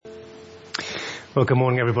Well, good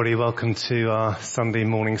morning, everybody. Welcome to our Sunday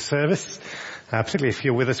morning service. Particularly if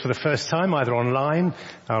you're with us for the first time, either online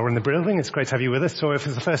or in the building, it's great to have you with us. Or if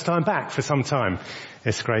it's the first time back for some time,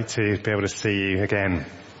 it's great to be able to see you again.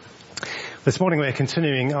 This morning we're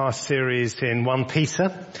continuing our series in 1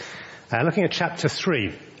 Peter, looking at chapter 3.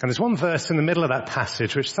 And there's one verse in the middle of that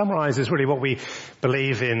passage which summarizes really what we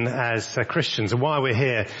believe in as Christians and why we're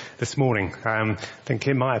here this morning. I think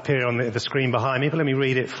it might appear on the screen behind me, but let me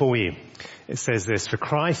read it for you. It says this: "For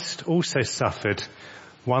Christ also suffered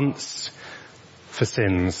once for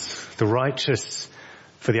sins, the righteous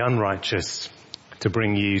for the unrighteous, to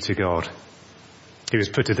bring you to God. He was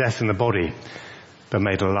put to death in the body, but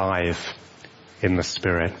made alive in the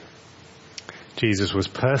spirit." Jesus was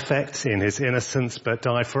perfect in his innocence, but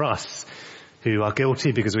died for us who are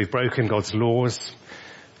guilty because we've broken God's laws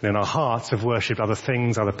and in our hearts have worshipped other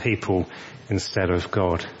things, other people instead of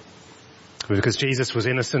God. Because Jesus was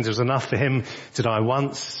innocent, it was enough for him to die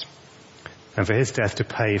once and for his death to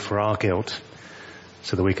pay for our guilt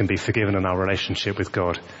so that we can be forgiven and our relationship with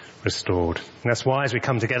God restored. And that's why as we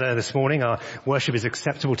come together this morning, our worship is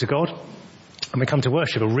acceptable to God. And we come to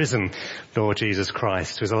worship a risen Lord Jesus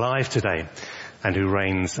Christ, who is alive today and who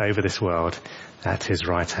reigns over this world at his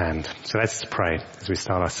right hand. So let's pray as we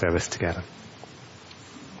start our service together.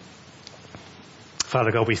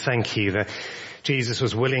 Father God, we thank you that Jesus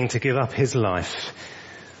was willing to give up his life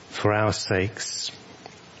for our sakes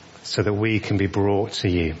so that we can be brought to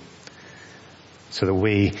you, so that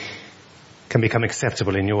we can become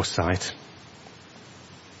acceptable in your sight.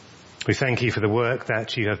 We thank you for the work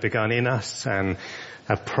that you have begun in us and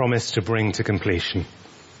have promised to bring to completion.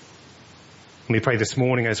 And we pray this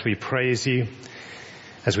morning as we praise you,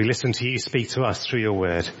 as we listen to you speak to us through your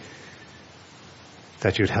word,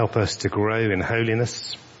 that you'd help us to grow in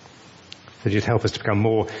holiness, that you'd help us to become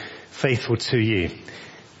more faithful to you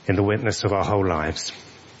in the witness of our whole lives.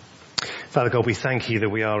 Father God, we thank you that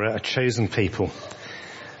we are a chosen people,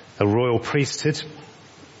 a royal priesthood,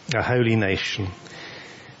 a holy nation,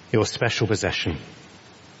 your special possession,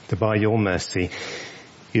 that by your mercy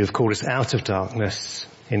you have called us out of darkness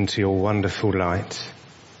into your wonderful light.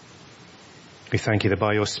 We thank you that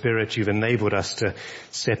by your Spirit you've enabled us to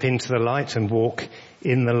step into the light and walk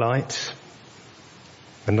in the light,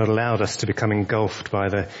 and not allowed us to become engulfed by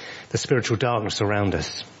the spiritual darkness around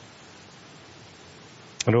us.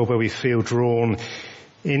 And although we feel drawn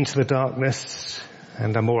into the darkness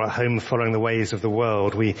and are more at home following the ways of the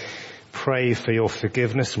world, we pray for your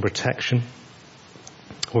forgiveness and protection.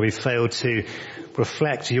 Where we failed to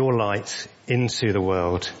reflect your light into the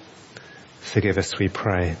world, forgive us, we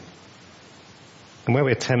pray. And where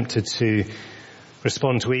we're tempted to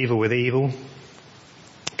respond to evil with evil,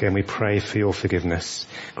 again we pray for your forgiveness.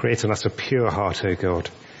 Create in us a pure heart, O God,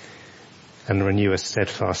 and renew a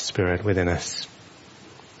steadfast spirit within us.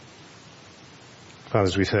 Father,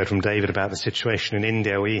 as we've heard from David about the situation in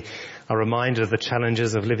India, we are reminded of the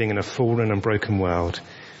challenges of living in a fallen and broken world,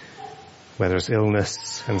 where there's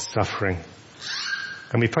illness and suffering.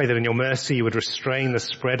 And we pray that in your mercy you would restrain the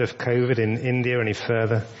spread of COVID in India any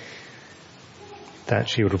further,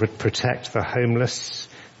 that you would protect the homeless,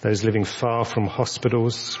 those living far from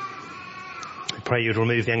hospitals. We pray you'd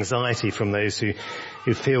remove the anxiety from those who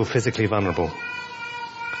feel physically vulnerable,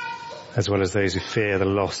 as well as those who fear the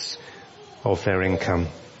loss of their income.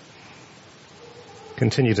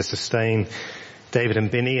 Continue to sustain David and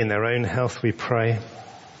Binny in their own health, we pray,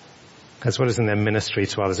 as well as in their ministry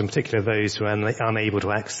to others, in particular those who are unable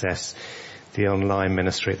to access the online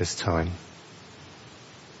ministry at this time.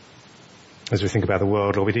 As we think about the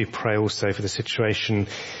world, Lord, we do pray also for the situation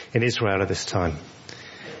in Israel at this time.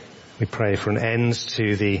 We pray for an end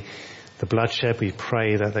to the bloodshed. We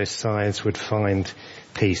pray that those sides would find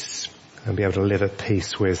peace and be able to live at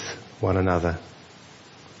peace with one another.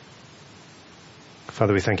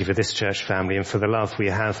 Father, we thank you for this church family and for the love we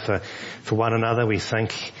have for one another. We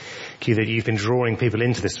thank you that you've been drawing people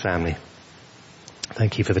into this family.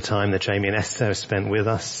 Thank you for the time that Jamie and Esther have spent with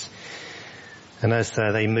us. And as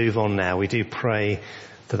they move on now, we do pray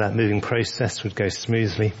that moving process would go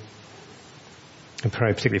smoothly. We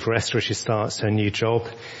pray particularly for Esther as she starts her new job,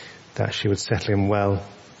 that she would settle in well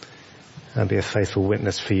and be a faithful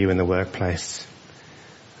witness for you in the workplace.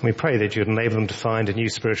 And we pray that you would enable them to find a new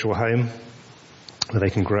spiritual home where they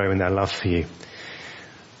can grow in their love for you.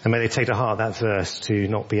 And may they take to heart that verse to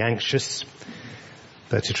not be anxious,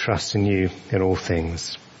 but to trust in you in all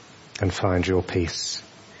things and find your peace.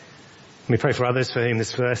 And we pray for others for whom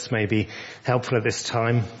this verse may be helpful at this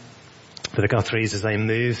time, for the Guthries as they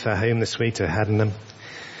move home this week to Haddonham,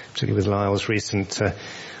 particularly with Lyle's recent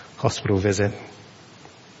hospital visit.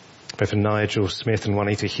 pray for Nigel Smith and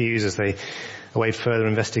Juanita Hughes as they await further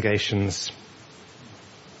investigations,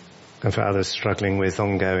 and for others struggling with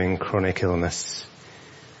ongoing chronic illness.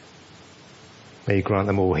 May you grant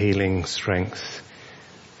them all healing, strength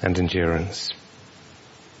and endurance.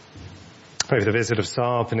 Pray for the visit of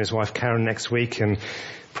Saab and his wife Karen next week, and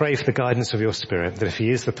pray for the guidance of your Spirit, that if he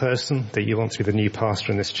is the person that you want to be the new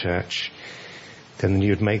pastor in this church, then you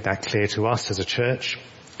would make that clear to us as a church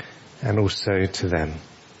and also to them.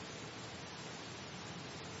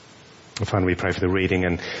 And finally, we pray for the reading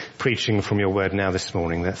and preaching from your word now this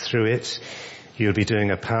morning, that through it you will be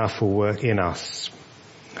doing a powerful work in us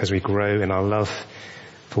as we grow in our love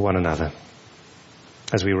for one another,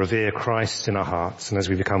 as we revere Christ in our hearts, and as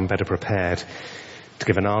we become better prepared to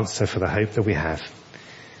give an answer for the hope that we have.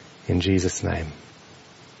 In Jesus' name,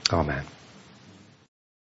 amen.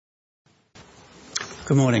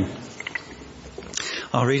 Good morning.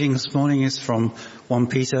 Our reading this morning is from 1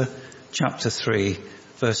 Peter chapter 3,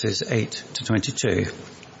 verses 8 to 22.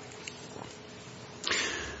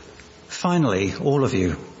 Finally, all of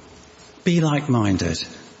you, be like-minded,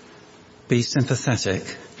 be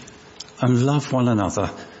sympathetic, and love one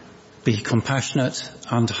another. Be compassionate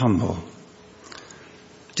and humble.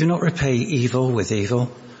 Do not repay evil with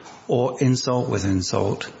evil or insult with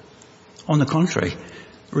insult. On the contrary,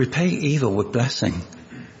 repay evil with blessing,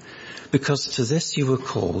 because to this you were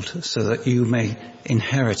called, so that you may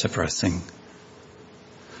inherit a blessing.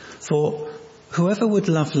 For whoever would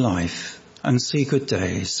love life and see good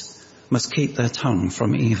days must keep their tongue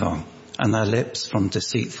from evil and their lips from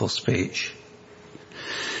deceitful speech.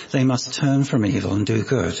 They must turn from evil and do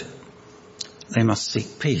good. They must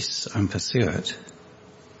seek peace and pursue it.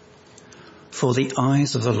 For the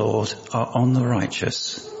eyes of the Lord are on the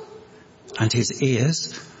righteous, and his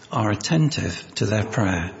ears are attentive to their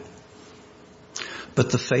prayer.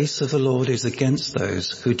 But the face of the Lord is against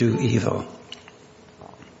those who do evil.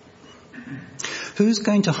 Who's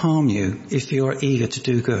going to harm you if you are eager to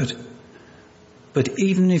do good? But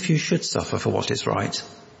even if you should suffer for what is right,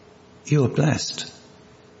 you are blessed.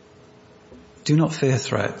 Do not fear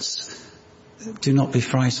threats. Do not be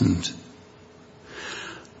frightened.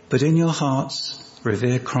 But in your hearts,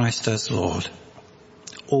 revere Christ as Lord.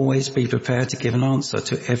 Always be prepared to give an answer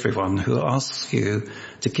to everyone who asks you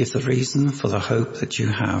to give the reason for the hope that you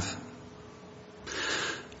have.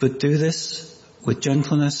 But do this with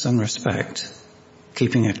gentleness and respect,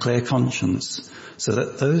 keeping a clear conscience, so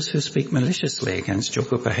that those who speak maliciously against your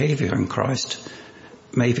good behavior in Christ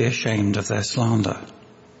may be ashamed of their slander.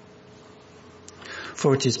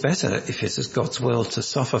 For it is better, if it is God's will, to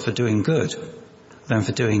suffer for doing good than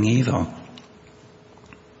for doing evil.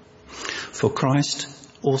 For Christ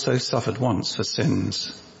also suffered once for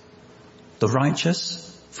sins, the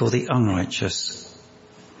righteous for the unrighteous,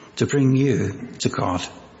 to bring you to God.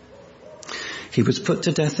 He was put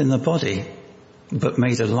to death in the body, but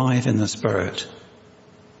made alive in the spirit.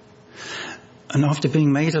 And after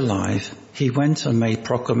being made alive, he went and made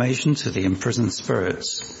proclamation to the imprisoned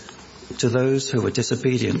spirits, to those who were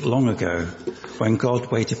disobedient long ago, when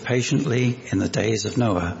God waited patiently in the days of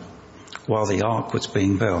Noah, while the ark was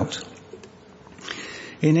being built.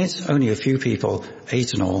 In it, only a few people,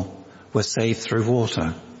 8 in all, were saved through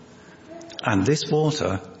water. And this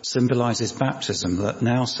water symbolizes baptism that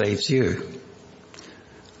now saves you.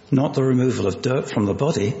 Not the removal of dirt from the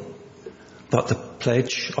body, but the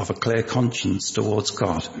pledge of a clear conscience towards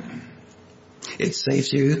God. It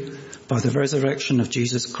saves you by the resurrection of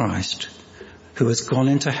Jesus Christ, who has gone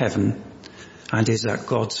into heaven and is at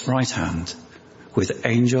God's right hand, with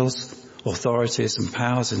angels, authorities and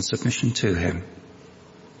powers in submission to him.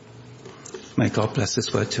 May God bless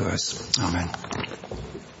this word to us. Amen.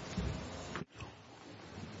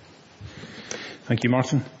 Thank you,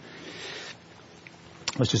 Martin.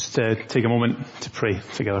 Let's just take a moment to pray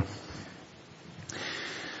together.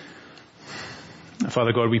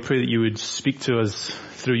 Father God, we pray that you would speak to us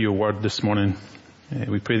through your word this morning.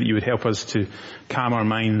 We pray that you would help us to calm our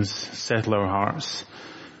minds, settle our hearts,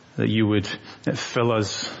 that you would fill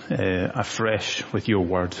us afresh with your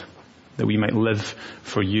word, that we might live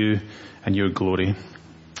for you and your glory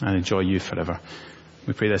and enjoy you forever.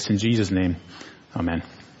 We pray this in Jesus' name. Amen.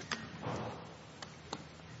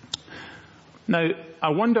 Now, I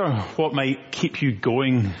wonder what might keep you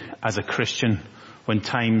going as a Christian when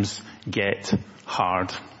times get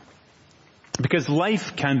hard. Because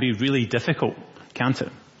life can be really difficult, can't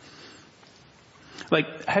it?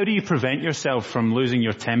 Like, how do you prevent yourself from losing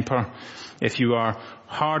your temper if you are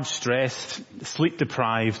hard stressed, sleep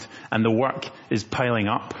deprived, and the work is piling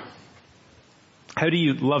up? How do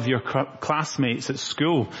you love your classmates at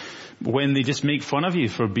school when they just make fun of you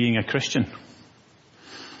for being a Christian?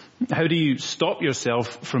 How do you stop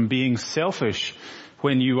yourself from being selfish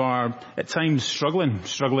when you are at times struggling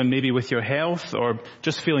maybe with your health or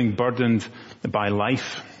just feeling burdened by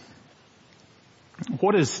life?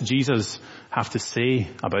 What does Jesus have to say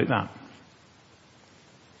about that?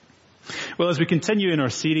 Well, as we continue in our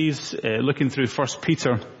series, looking through 1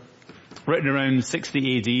 Peter, written around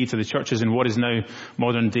 60 AD to the churches in what is now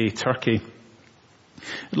modern day Turkey.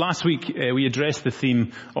 Last week, we addressed the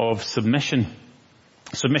theme of submission.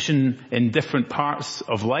 Submission in different parts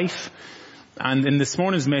of life. And in this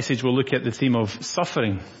morning's message, we'll look at the theme of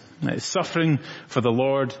suffering. Suffering for the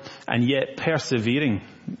Lord and yet persevering.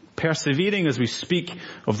 Persevering as we speak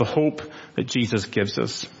of the hope that Jesus gives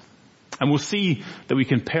us. And we'll see that we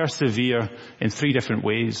can persevere in three different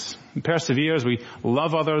ways. Persevere as we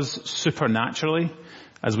love others supernaturally,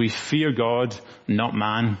 as we fear God, not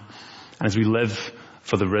man, and as we live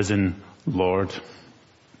for the risen Lord.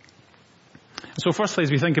 So firstly,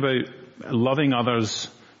 as we think about loving others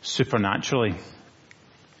supernaturally,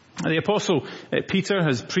 the Apostle Peter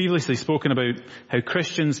has previously spoken about how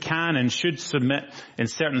Christians can and should submit in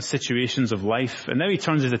certain situations of life. And now he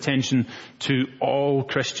turns his attention to all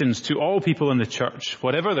Christians, to all people in the church,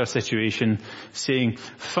 whatever their situation, saying,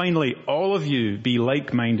 finally, all of you be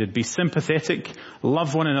like-minded, be sympathetic,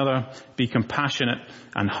 love one another, be compassionate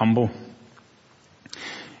and humble.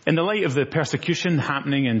 In the light of the persecution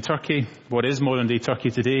happening in Turkey, what is modern day Turkey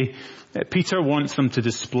today, Peter wants them to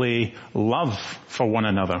display love for one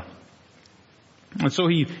another. And so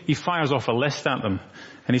he fires off a list at them.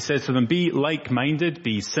 And he says to them, be like-minded,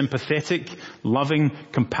 be sympathetic, loving,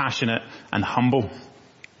 compassionate, and humble.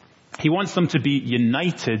 He wants them to be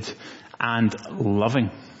united and loving.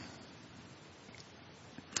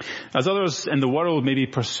 As others in the world maybe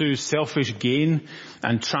pursue selfish gain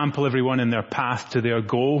and trample everyone in their path to their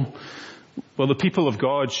goal, well, the people of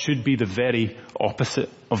God should be the very opposite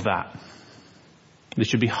of that. They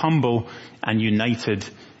should be humble and united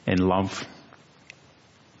in love.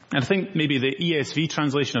 And I think maybe the ESV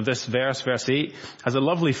translation of this verse, verse 8, has a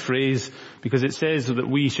lovely phrase because it says that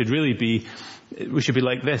we should be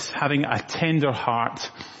like this, having a tender heart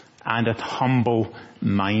and a humble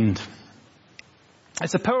mind.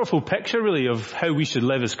 It's a powerful picture really of how we should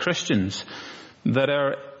live as Christians, that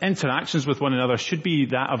our interactions with one another should be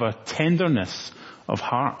that of a tenderness of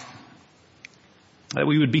heart. That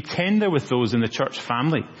we would be tender with those in the church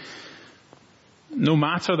family, no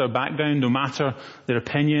matter their background, no matter their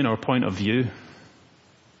opinion or point of view.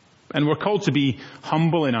 And we're called to be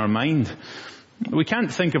humble in our mind. We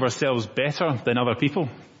can't think of ourselves better than other people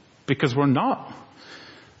because we're not.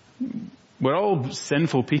 We're all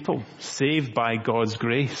sinful people, saved by God's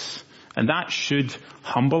grace, and that should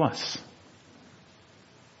humble us.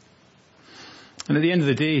 And at the end of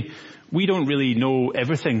the day, we don't really know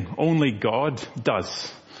everything. Only God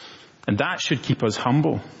does. And that should keep us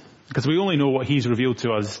humble, because we only know what He's revealed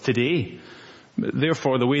to us today.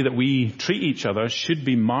 Therefore, the way that we treat each other should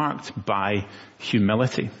be marked by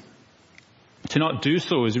humility. To not do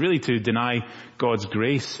so is really to deny God's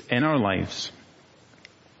grace in our lives.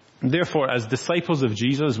 Therefore, as disciples of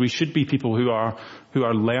Jesus, we should be people who are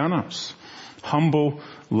learners, humble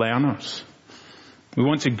learners. We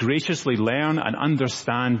want to graciously learn and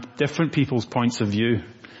understand different people's points of view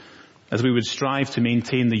as we would strive to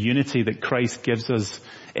maintain the unity that Christ gives us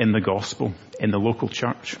in the gospel, in the local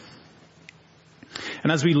church.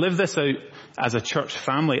 And as we live this out as a church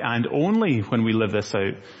family, and only when we live this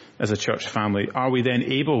out as a church family, are we then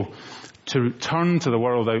able to turn to the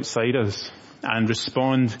world outside us and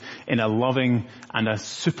respond in a loving and a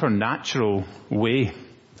supernatural way.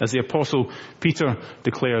 As the Apostle Peter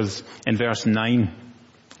declares in verse 9,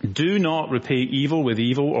 do not repay evil with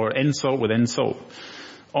evil or insult with insult.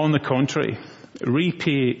 On the contrary,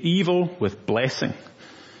 repay evil with blessing,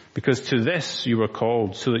 because to this you were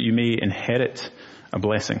called, so that you may inherit a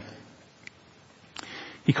blessing.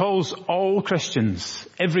 He calls all Christians,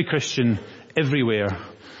 every Christian, everywhere,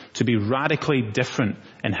 to be radically different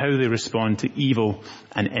in how they respond to evil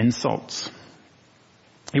and insults.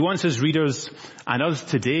 He wants his readers and us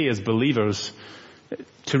today as believers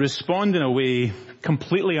to respond in a way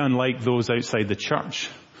completely unlike those outside the church,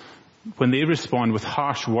 when they respond with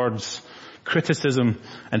harsh words, criticism,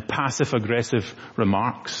 and passive-aggressive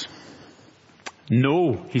remarks.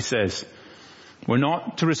 No, he says, we're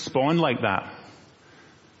not to respond like that.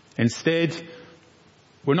 Instead,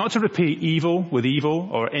 we're not to repay evil with evil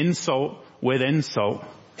or insult with insult,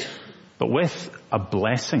 but with a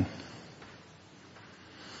blessing.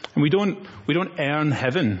 And we don't earn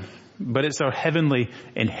heaven, but it's our heavenly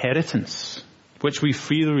inheritance, which we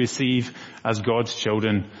freely receive as God's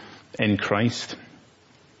children in Christ.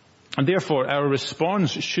 And therefore, our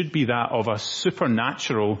response should be that of a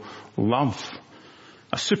supernatural love.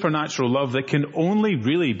 A supernatural love that can only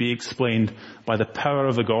really be explained by the power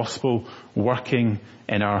of the gospel working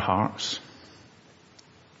in our hearts.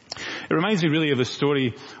 It reminds me really of the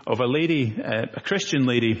story of a lady, a Christian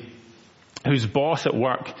lady, whose boss at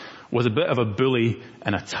work was a bit of a bully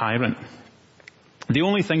and a tyrant. The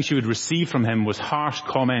only thing she would receive from him was harsh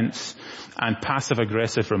comments and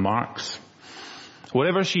passive-aggressive remarks.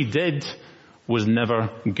 Whatever she did was never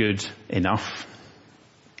good enough.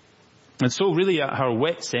 And so really at her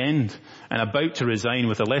wit's end and about to resign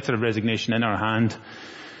with a letter of resignation in her hand,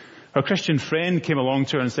 her Christian friend came along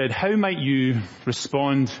to her and said, "How might you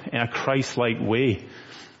respond in a Christ-like way?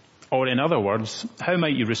 Or in other words, how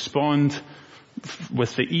might you respond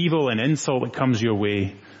with the evil and insult that comes your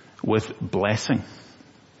way with blessing?"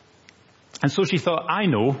 And so she thought, I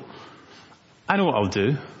know what I'll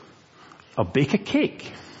do. I'll bake a cake.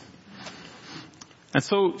 And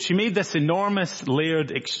so she made this enormous,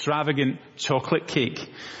 layered, extravagant chocolate cake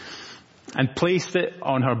and placed it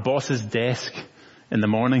on her boss's desk in the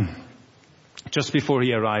morning, just before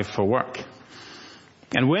he arrived for work.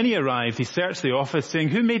 And when he arrived, he searched the office saying,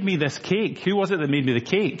 "Who made me this cake? Who was it that made me the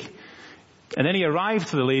cake?" And then he arrived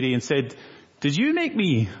to the lady and said, "Did you make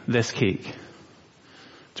me this cake?"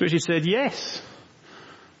 To which she said, "Yes."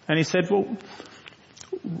 And he said, "Well,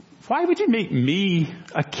 why would you make me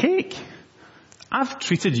a cake? I've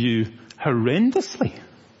treated you horrendously.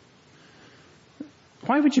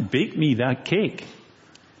 Why would you bake me that cake?"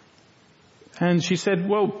 And she said,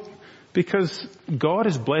 "Well, because God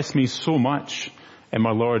has blessed me so much in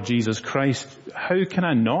my Lord Jesus Christ, how can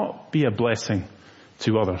I not be a blessing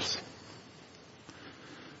to others?"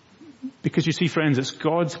 Because you see, friends, it's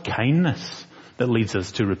God's kindness that leads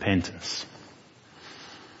us to repentance.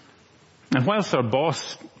 And whilst our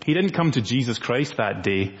boss, he didn't come to Jesus Christ that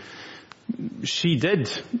day, she did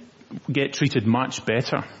get treated much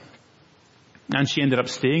better. And she ended up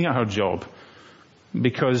staying at her job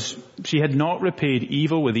because she had not repaid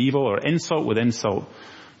evil with evil or insult with insult,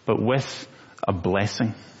 but with a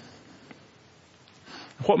blessing.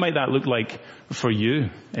 What might that look like for you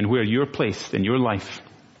and where you're placed in your life?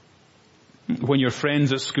 When your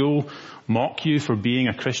friends at school mock you for being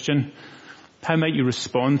a Christian, how might you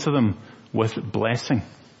respond to them with blessing?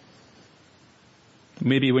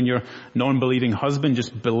 Maybe when your non-believing husband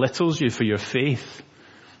just belittles you for your faith,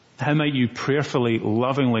 how might you prayerfully,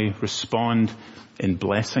 lovingly respond in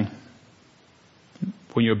blessing?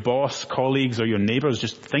 When your boss, colleagues, or your neighbors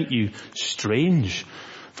just think you strange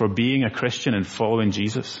for being a Christian and following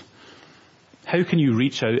Jesus, how can you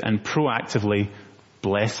reach out and proactively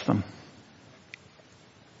bless them?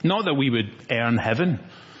 Not that we would earn heaven,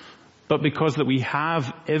 but because that we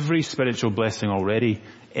have every spiritual blessing already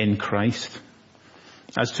in Christ.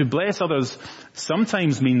 As to bless others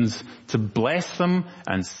sometimes means to bless them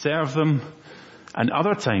and serve them, and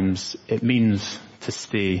other times it means to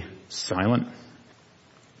stay silent.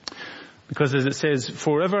 Because as it says,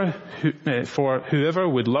 for whoever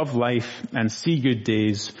would love life and see good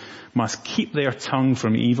days must keep their tongue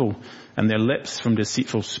from evil and their lips from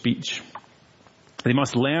deceitful speech. They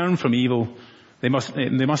must learn from evil. They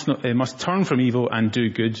must turn from evil and do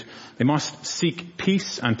good. They must seek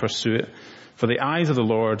peace and pursue it. For the eyes of the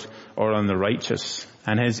Lord are on the righteous,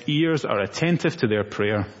 and his ears are attentive to their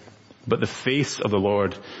prayer. But the face of the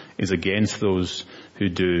Lord is against those who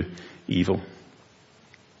do evil.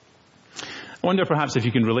 I wonder perhaps if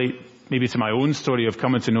you can relate maybe to my own story of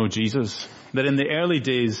coming to know Jesus. That in the early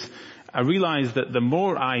days, I realized that the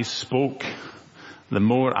more I spoke, the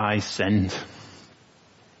more I sinned.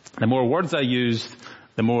 The more words I used,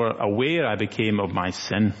 the more aware I became of my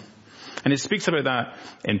sin. And it speaks about that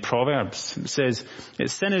in Proverbs. It says,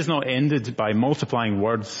 sin is not ended by multiplying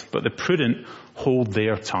words, but the prudent hold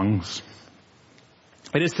their tongues.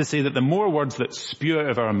 It is to say that the more words that spew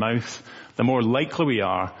out of our mouth, the more likely we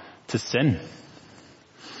are to sin.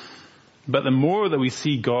 But the more that we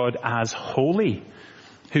see God as holy,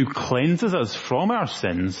 who cleanses us from our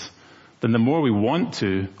sins, then the more we want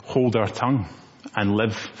to hold our tongue and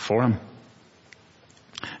live for him.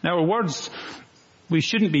 Now our words, we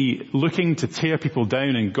shouldn't be looking to tear people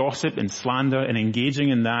down and gossip and slander and engaging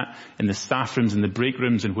in that in the staff rooms and the break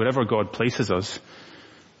rooms and wherever God places us.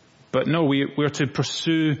 But no, we're to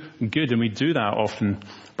pursue good, and we do that often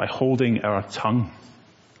by holding our tongue.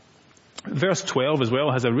 Verse 12 as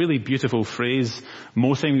well has a really beautiful phrase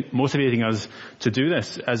motivating us to do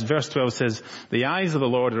this. As verse 12 says, the eyes of the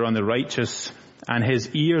Lord are on the righteous, and his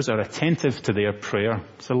ears are attentive to their prayer.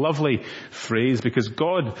 It's a lovely phrase because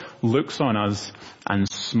God looks on us and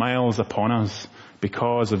smiles upon us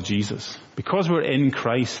because of Jesus. Because we're in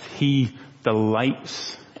Christ, he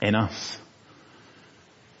delights in us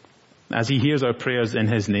as he hears our prayers in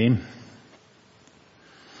his name.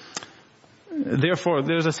 Therefore,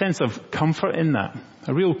 there's a sense of comfort in that,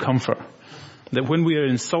 a real comfort, that when we are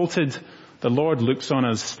insulted, the Lord looks on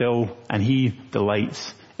us still and he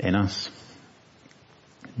delights in us.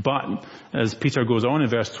 But, as Peter goes on in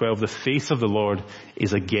verse 12, the face of the Lord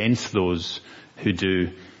is against those who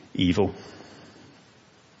do evil.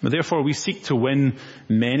 Therefore, we seek to win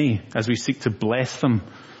many as we seek to bless them.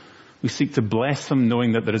 We seek to bless them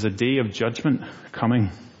knowing that there is a day of judgment coming.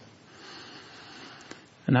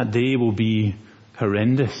 And that day will be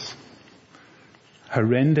horrendous.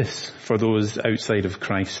 Horrendous for those outside of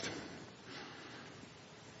Christ.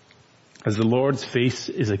 As the Lord's face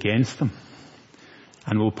is against them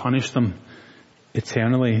and will punish them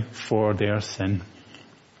eternally for their sin.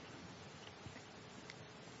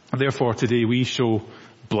 Therefore, today we show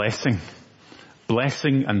blessing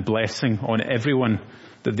and blessing on everyone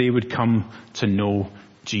that they would come to know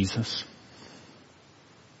Jesus.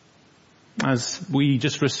 As we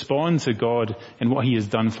just respond to God in what he has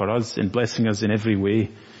done for us, in blessing us in every way.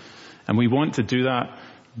 And we want to do that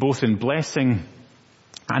both in blessing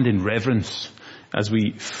and in reverence as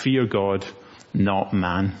we fear God, not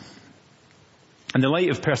man. In the light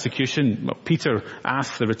of persecution, Peter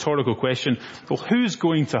asks the rhetorical question, well, who's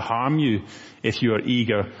going to harm you if you are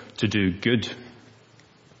eager to do good?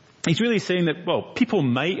 He's really saying that, well, people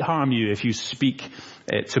might harm you if you speak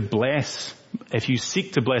to bless, if you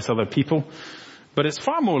seek to bless other people, but it's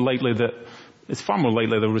far more likely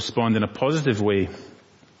they'll respond in a positive way.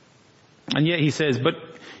 And yet he says, but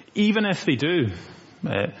even if they do,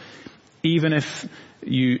 even if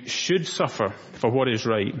you should suffer for what is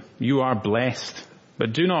right, you are blessed,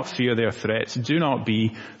 but do not fear their threats. Do not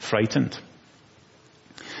be frightened.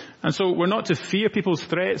 And so we're not to fear people's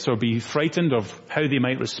threats or be frightened of how they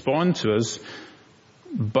might respond to us,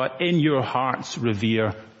 but in your hearts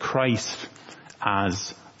revere Christ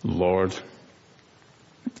as Lord.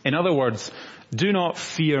 In other words, do not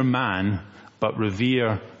fear man, but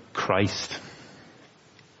revere Christ.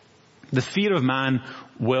 The fear of man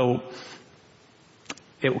will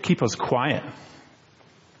keep us quiet,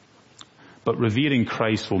 but revering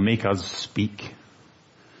Christ will make us speak.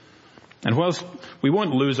 And whilst we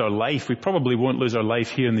won't lose our life, we probably won't lose our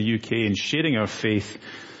life here in the UK in sharing our faith,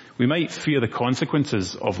 we might fear the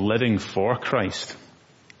consequences of living for Christ.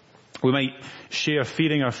 We might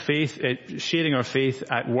sharing our faith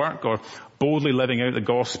at work or boldly living out the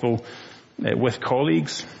gospel with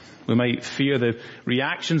colleagues. We might fear the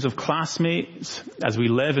reactions of classmates as we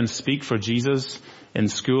live and speak for Jesus in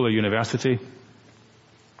school or university.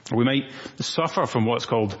 We might suffer from what's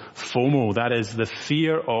called FOMO, that is the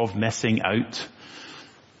fear of missing out.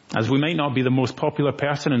 As we might not be the most popular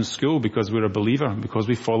person in school because we're a believer, because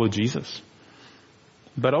we follow Jesus.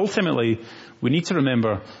 But ultimately, we need to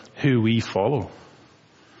remember who we follow.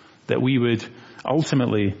 That we would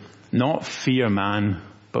ultimately not fear man,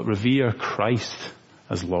 but revere Christ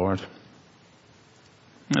as Lord.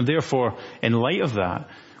 And therefore, in light of that,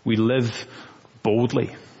 we live boldly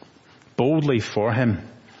for him.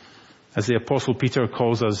 As the Apostle Peter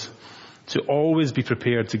calls us to always be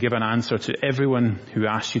prepared to give an answer to everyone who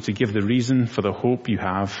asks you to give the reason for the hope you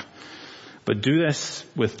have. But do this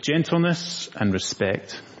with gentleness and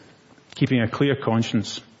respect, keeping a clear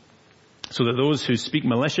conscience, so that those who speak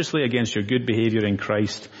maliciously against your good behavior in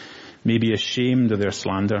Christ may be ashamed of their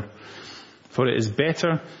slander. For it is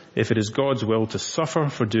better, if it is God's will, to suffer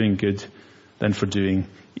for doing good than for doing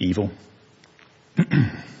evil.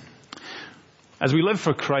 As we live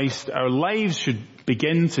for Christ, our lives should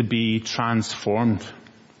begin to be transformed.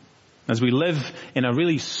 As we live in a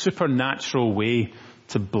really supernatural way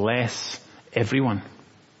to bless everyone.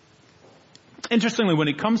 Interestingly, when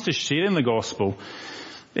it comes to sharing the gospel,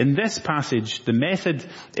 in this passage, the method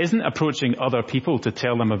isn't approaching other people to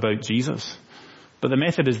tell them about Jesus, but the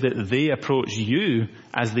method is that they approach you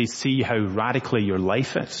as they see how radically your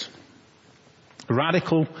life is.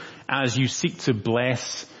 Radical as you seek to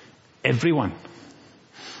bless everyone,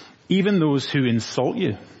 even those who insult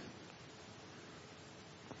you.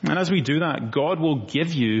 And as we do that, God will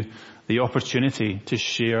give you the opportunity to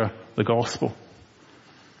share the gospel.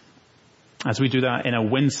 As we do that in a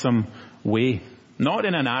winsome way, not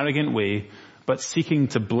in an arrogant way, but seeking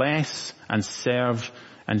to bless and serve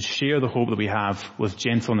and share the hope that we have with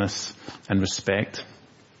gentleness and respect.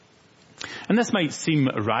 And this might seem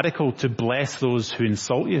radical to bless those who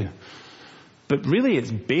insult you, but really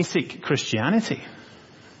it's basic Christianity.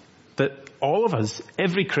 That all of us,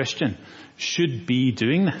 every Christian, should be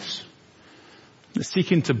doing this.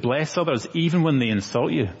 seeking to bless others even when they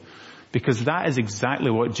insult you, because that is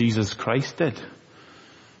exactly what Jesus Christ did.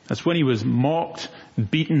 That's when he was mocked,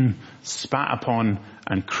 beaten, spat upon,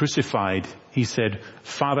 and crucified. He said,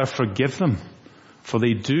 "Father, forgive them, for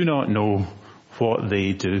they do not know what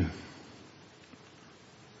they do."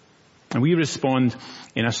 And we respond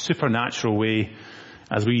in a supernatural way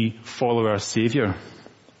as we follow our Savior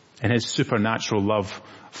in his supernatural love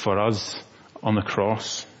for us on the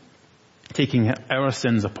cross, taking our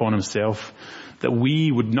sins upon himself, that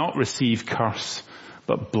we would not receive curse,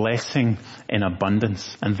 but blessing in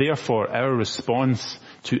abundance. And therefore our response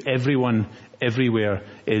to everyone, everywhere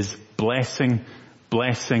is blessing,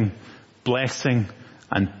 blessing, blessing,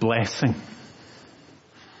 and blessing.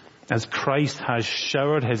 As Christ has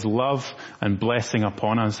showered his love and blessing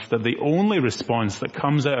upon us, that the only response that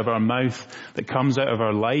comes out of our mouth, that comes out of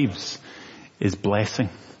our lives, is blessing.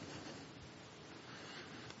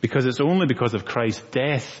 Because it's only because of Christ's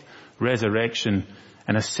death, resurrection,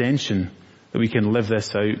 and ascension that we can live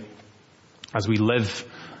this out as we live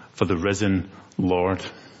for the risen Lord.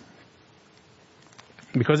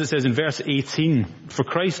 Because it says in verse 18, "For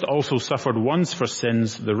Christ also suffered once for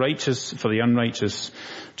sins, the righteous for the unrighteous,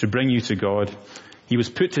 to bring you to God. He was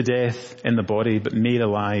put to death in the body, but made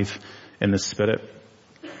alive in the spirit."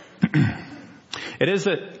 It is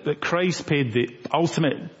that Christ paid the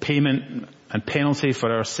ultimate payment and penalty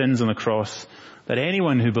for our sins on the cross, that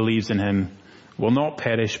anyone who believes in him will not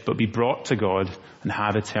perish, but be brought to God and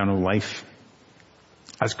have eternal life.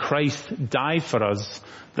 As Christ died for us,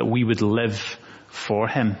 that we would live for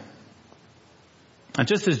him. And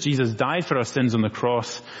just as Jesus died for our sins on the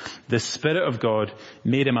cross, the Spirit of God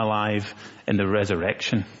made him alive in the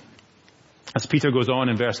resurrection. As Peter goes on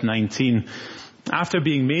in verse 19, "After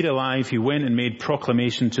being made alive, he went and made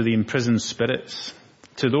proclamation to the imprisoned spirits,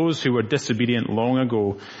 to those who were disobedient long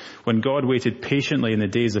ago, when God waited patiently in the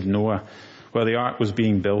days of Noah, while the ark was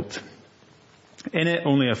being built. In it,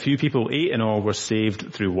 only a few people, 8 in all, were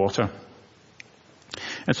saved through water."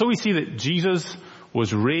 And so we see that Jesus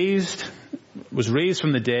was raised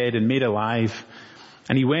from the dead and made alive,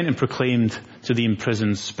 and he went and proclaimed to the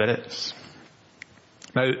imprisoned spirits.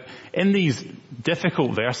 Now, in these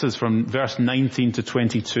difficult verses from verse 19 to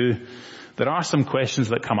 22, there are some questions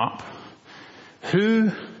that come up.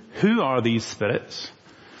 Who are these spirits?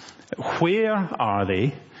 Where are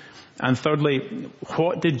they? And thirdly,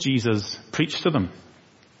 what did Jesus preach to them?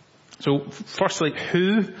 So firstly,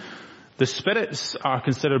 who? The spirits are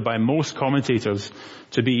considered by most commentators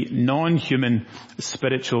to be non-human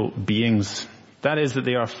spiritual beings. That is, that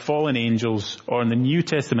they are fallen angels, or in the New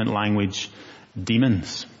Testament language,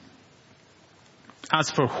 demons.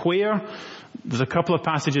 As for where, there's a couple of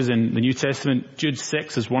passages in the New Testament. Jude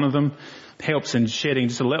 6 is one of them. Helps in shedding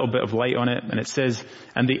just a little bit of light on it. And it says,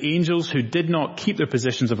 "And the angels who did not keep their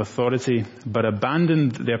positions of authority, but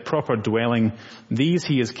abandoned their proper dwelling, these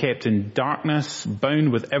he has kept in darkness,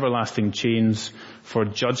 bound with everlasting chains, for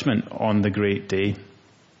judgment on the great day."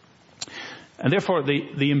 And therefore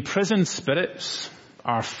the imprisoned spirits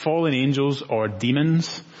are fallen angels or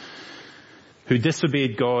demons who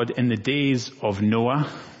disobeyed God in the days of Noah.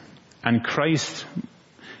 And Christ,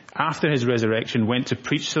 after his resurrection, went to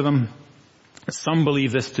preach to them. Some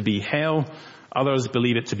believe this to be hell. Others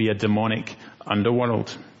believe it to be a demonic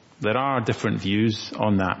underworld. There are different views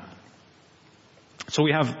on that. So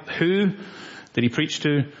we have who did he preach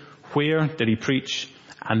to? Where did he preach?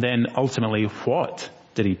 And then ultimately, what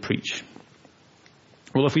did he preach?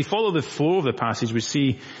 Well, if we follow the flow of the passage, we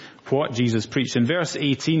see what Jesus preached. In verse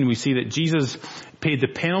 18, we see that Jesus paid the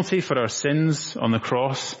penalty for our sins on the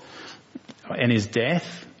cross in his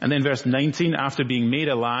death. And then verse 19, after being made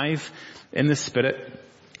alive in the Spirit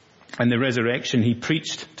and the resurrection, he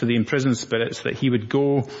preached to the imprisoned spirits that he would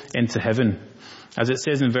go into heaven. As it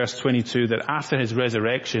says in verse 22, that after his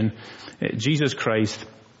resurrection, Jesus Christ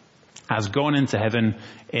has gone into heaven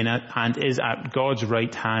and is at God's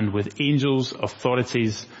right hand with angels,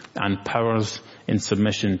 authorities, and powers in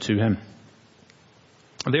submission to him.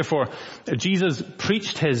 Therefore, Jesus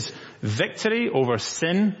preached his victory over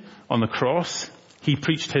sin on the cross. He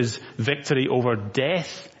preached his victory over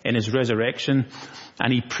death in his resurrection,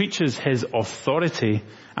 and he preaches his authority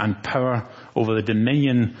and power over the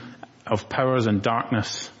dominion of powers and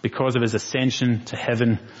darkness because of his ascension to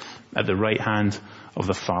heaven at the right hand of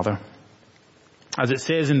the Father. As it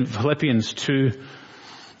says in Philippians 2,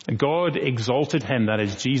 God exalted him, that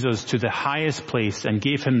is Jesus, to the highest place and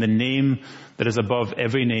gave him the name that is above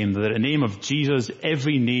every name, that at the name of Jesus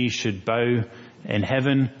every knee should bow in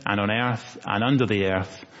heaven and on earth and under the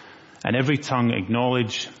earth, and every tongue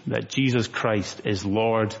acknowledge that Jesus Christ is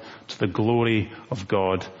Lord, to the glory of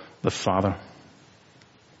God the Father.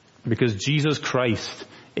 Because Jesus Christ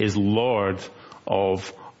is Lord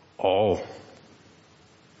of all.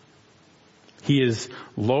 He is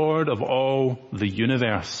Lord of all the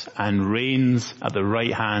universe and reigns at the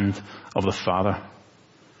right hand of the Father.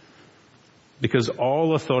 Because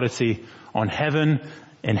all authority in heaven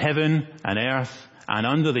and earth and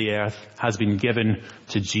under the earth has been given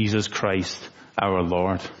to Jesus Christ our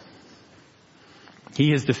Lord.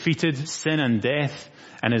 He has defeated sin and death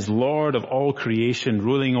and is Lord of all creation,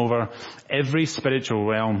 ruling over every spiritual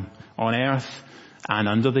realm on earth and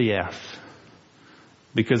under the earth.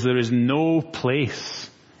 Because there is no place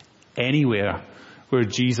anywhere where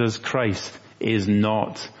Jesus Christ is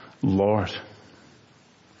not Lord.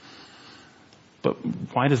 But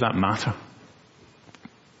why does that matter?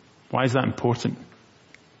 Why is that important?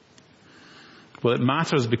 Well, it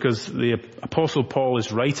matters because the Apostle Paul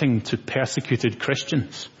is writing to persecuted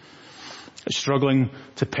Christians, struggling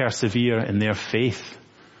to persevere in their faith,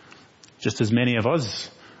 just as many of us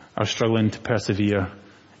are struggling to persevere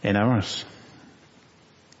in ours.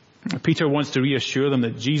 Peter wants to reassure them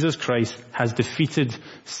that Jesus Christ has defeated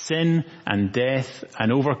sin and death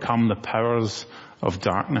and overcome the powers of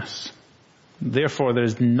darkness. Therefore, there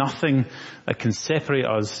is nothing that can separate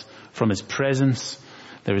us from his presence.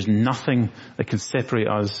 There is nothing that can separate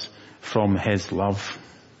us from his love.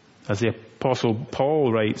 As the Apostle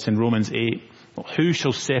Paul writes in Romans 8, who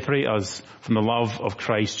shall separate us from the love of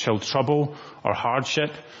Christ? Shall trouble or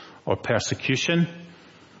hardship or persecution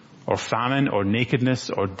or famine or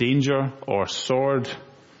nakedness or danger or sword?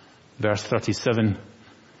 Verse 37.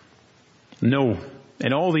 No,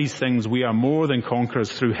 in all these things we are more than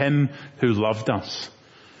conquerors through him who loved us.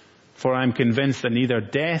 For I am convinced that neither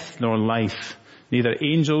death nor life, neither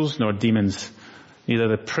angels nor demons, neither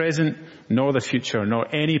the present nor the future, nor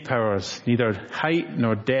any powers, neither height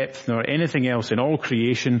nor depth nor anything else in all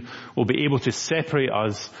creation will be able to separate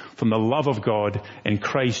us from the love of God in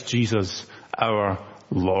Christ Jesus our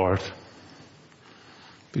Lord.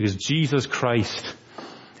 Because Jesus Christ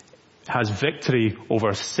has victory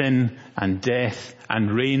over sin and death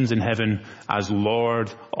and reigns in heaven as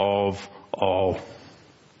Lord of all.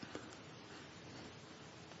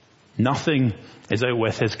 Nothing is out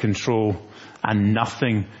with his control and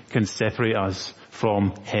nothing can separate us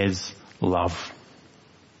from his love.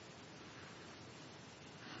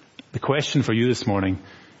 The question for you this morning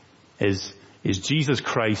is Jesus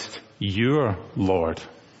Christ your Lord?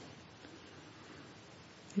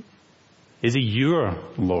 Is he your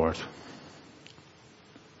Lord?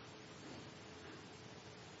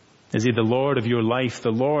 Is he the Lord of your life,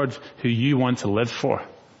 the Lord who you want to live for?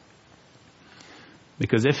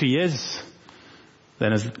 Because if he is,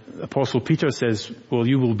 then as Apostle Peter says, well,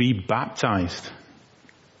 you will be baptized.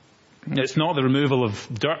 It's not the removal of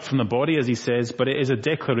dirt from the body, as he says, but it is a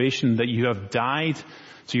declaration that you have died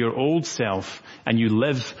to your old self and you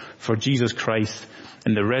live for Jesus Christ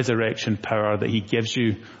in the resurrection power that he gives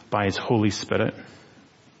you by his Holy Spirit.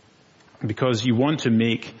 Because you want to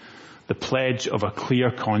make the pledge of a clear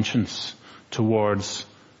conscience towards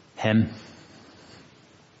him.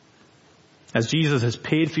 As Jesus has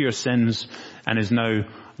paid for your sins and is now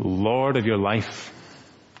Lord of your life.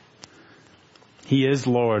 He is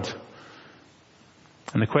Lord.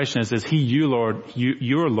 And the question is he you Lord,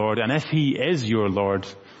 your Lord? And if he is your Lord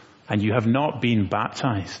and you have not been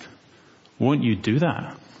baptized, won't you do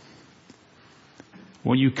that?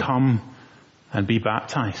 Won't you come and be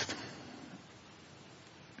baptized?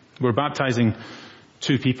 We're baptizing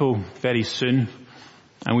 2 people very soon,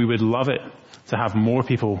 and we would love it to have more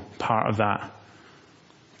people part of that,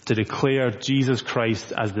 to declare Jesus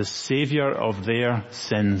Christ as the Savior of their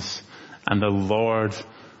sins and the Lord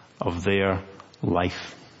of their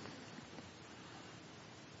life.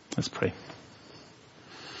 Let's pray.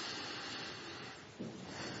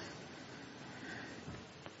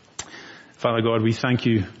 Father God, we thank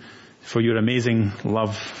you for your amazing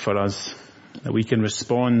love for us, that we can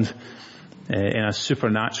respond in a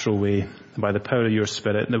supernatural way by the power of your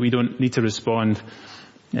Spirit, that we don't need to respond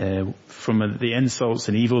from the insults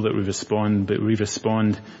and evil that we respond, but we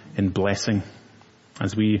respond in blessing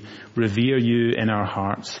as we revere you in our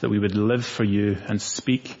hearts, that we would live for you and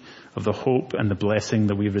speak of the hope and the blessing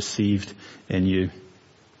that we've received in you.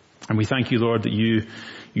 And we thank you, Lord, that you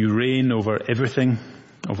reign over everything,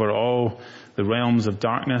 over all the realms of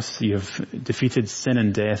darkness. You have defeated sin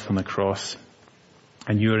and death on the cross,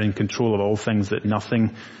 and you are in control of all things, that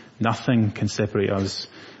nothing can separate us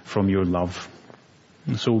from your love.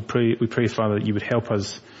 And so we pray, Father, that you would help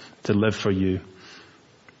us to live for you.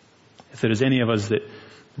 If there is any of us that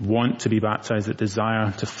want to be baptized, that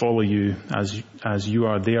desire to follow you as you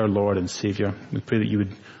are their Lord and Savior, we pray that you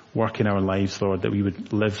would work in our lives, Lord, that we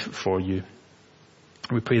would live for you.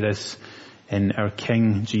 We pray this in our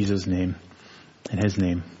King Jesus' name. In his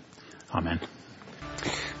name, amen.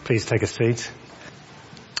 Please take a seat.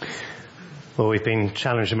 Well, we've been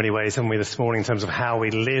challenged in many ways, haven't we, this morning in terms of how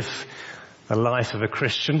we live the life of a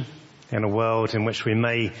Christian in a world in which we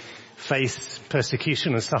may face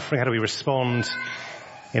persecution and suffering. How do we respond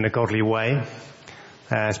in a godly way?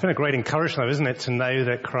 It's been a great encouragement, though, isn't it, to know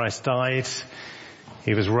that Christ died,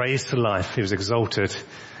 he was raised to life, he was exalted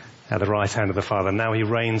at the right hand of the Father. Now he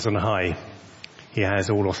reigns on high. He has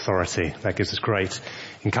all authority. That gives us great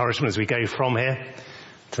encouragement as we go from here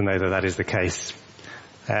to know that that is the case.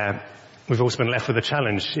 We've also been left with a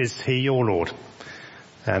challenge. Is he your Lord?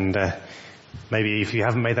 And maybe if you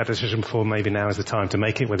haven't made that decision before, maybe now is the time to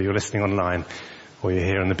make it, whether you're listening online or you're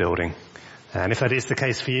here in the building. And if that is the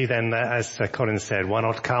case for you, then as Colin said, why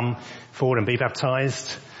not come forward and be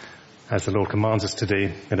baptized as the Lord commands us to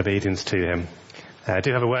do in obedience to him.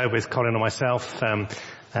 Do have a word with Colin or myself.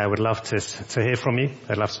 I would love to hear from you.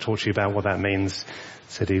 I'd love to talk to you about what that means.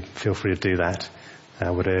 So do feel free to do that. I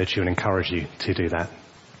would urge you and encourage you to do that.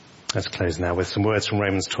 Let's close now with some words from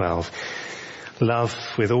Romans 12. Love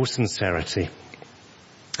with all sincerity.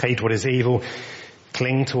 Hate what is evil.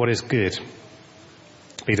 Cling to what is good.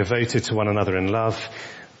 Be devoted to one another in love.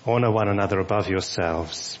 Honor one another above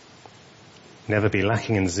yourselves. Never be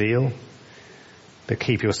lacking in zeal, but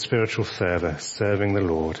keep your spiritual fervor, serving the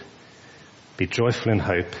Lord. Be joyful in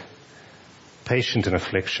hope, patient in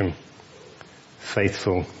affliction,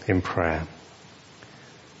 faithful in prayer.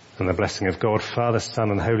 And the blessing of God, Father,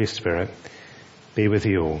 Son, and Holy Spirit be with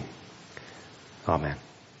you all. Amen.